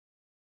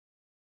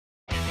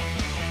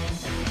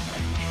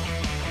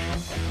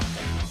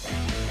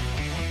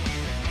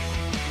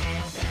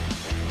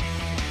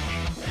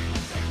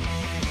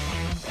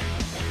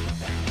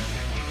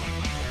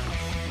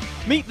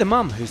Meet the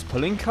mum who's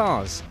pulling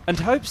cars and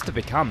hopes to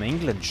become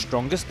England's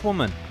strongest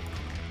woman.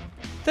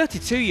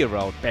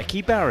 32-year-old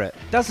Becki Barrett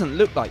doesn't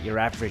look like your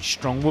average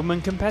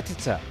strongwoman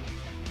competitor,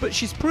 but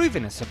she's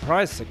proving a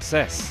surprise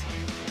success.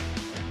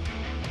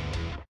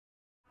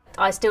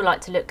 I still like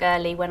to look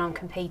girly when I'm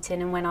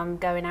competing and when I'm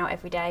going out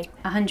every day.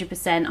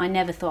 100%. I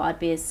never thought I'd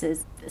be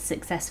as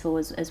successful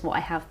as what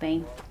I have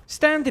been.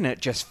 Standing at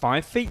just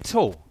 5 feet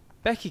tall,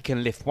 Becki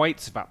can lift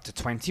weights of up to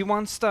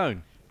 21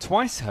 stone,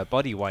 twice her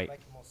body weight.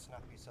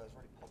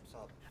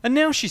 And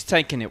now she's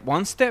taken it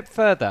one step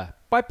further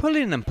by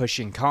pulling and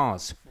pushing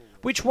cars,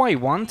 which weigh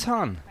 1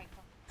 ton.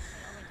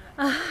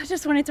 I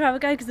just wanted to have a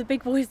go because the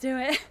big boys do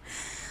it.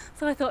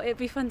 So I thought it'd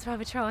be fun to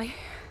have a try.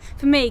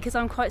 For me, because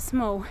I'm quite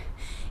small,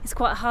 it's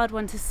quite a hard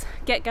one to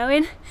get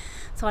going,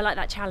 so I like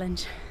that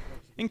challenge.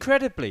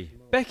 Incredibly,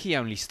 Becki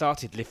only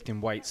started lifting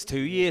weights 2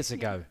 years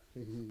ago,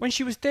 when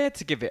she was dared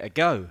to give it a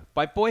go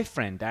by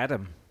boyfriend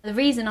Adam. The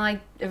reason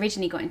I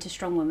originally got into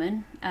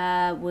Strongwoman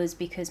was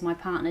because my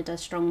partner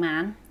does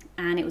strongman,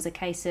 and it was a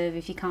case of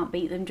if you can't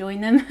beat them,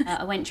 join them.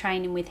 I went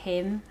training with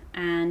him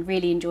and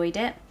really enjoyed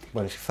it.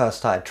 When she first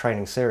started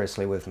training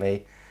seriously with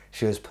me,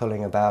 she was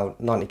pulling about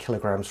 90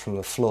 kilograms from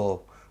the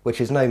floor,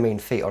 which is no mean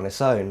feat on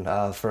its own.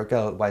 For a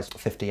girl that weighs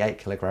 58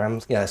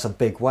 kilograms, yeah, it's a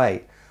big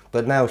weight.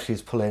 But now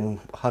she's pulling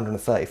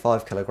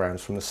 135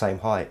 kilograms from the same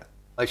height.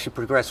 She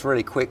progressed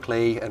really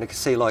quickly, and I could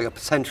see like a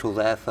potential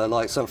there for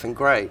like something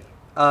great.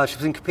 She's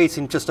been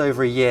competing just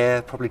over a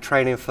year, probably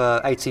training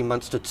for 18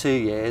 months to 2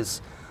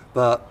 years,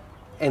 but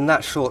in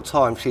that short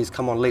time she's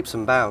come on leaps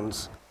and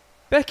bounds.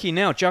 Becki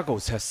now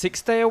juggles her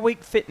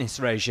 6-day-a-week fitness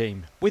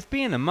regime with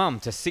being a mum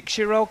to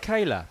 6-year-old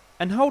Kayla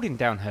and holding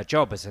down her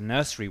job as a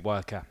nursery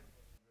worker.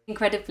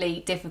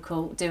 Incredibly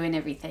difficult doing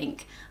everything,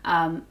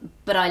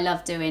 but I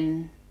love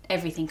doing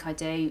everything I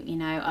do. You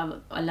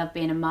know, I love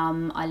being a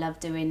mum, I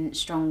love doing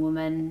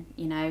Strongwoman,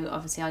 you know,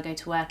 obviously I go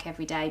to work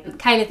every day. But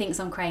Kayla thinks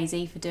I'm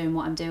crazy for doing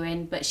what I'm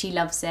doing, but she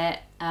loves it.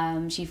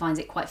 She finds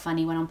it quite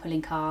funny when I'm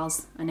pulling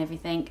cars and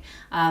everything,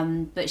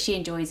 but she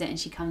enjoys it and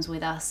she comes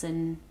with us,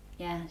 and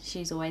yeah,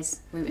 she's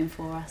always rooting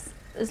for us.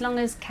 As long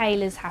as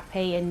Kayla's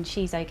happy and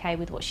she's okay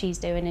with what she's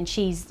doing, and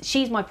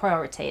she's my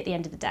priority at the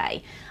end of the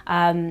day,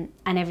 and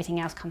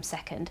everything else comes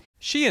second.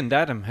 She and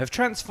Adam have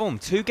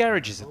transformed 2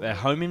 garages at their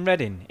home in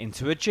Reading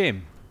into a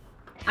gym.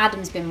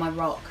 Adam's been my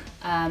rock.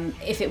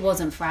 If it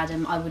wasn't for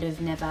Adam, I would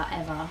have never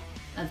ever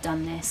have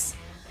done this.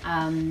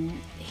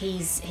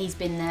 He's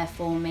been there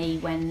for me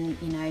when,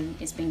 you know,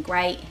 it's been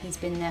great. He's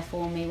been there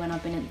for me when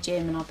I've been at the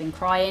gym and I've been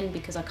crying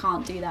because I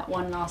can't do that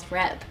one last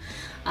rep,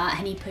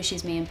 and he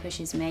pushes me and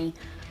pushes me.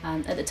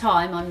 At the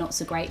time, I'm not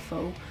so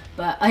grateful,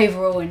 but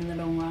overall, in the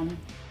long run.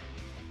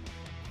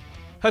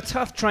 Her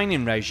tough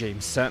training regime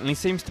certainly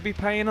seems to be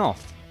paying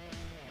off.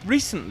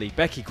 Recently,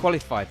 Becki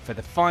qualified for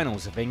the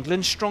finals of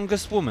England's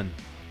Strongest Woman.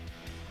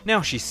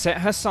 Now she's set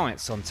her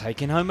sights on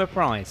taking home a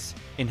prize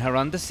in her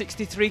under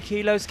 63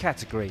 kilos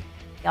category.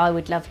 I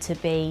would love to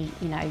be,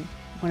 you know,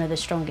 one of the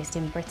strongest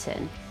in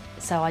Britain.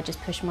 So I just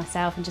push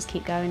myself and just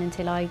keep going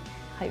until I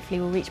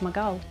hopefully will reach my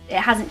goal. It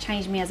hasn't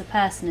changed me as a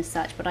person as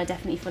such, but I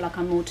definitely feel like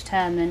I'm more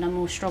determined, I'm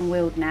more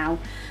strong-willed now,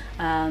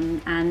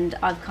 and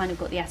I've kind of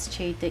got the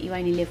attitude that you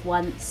only live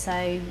once,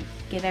 so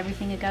give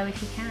everything a go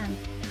if you can.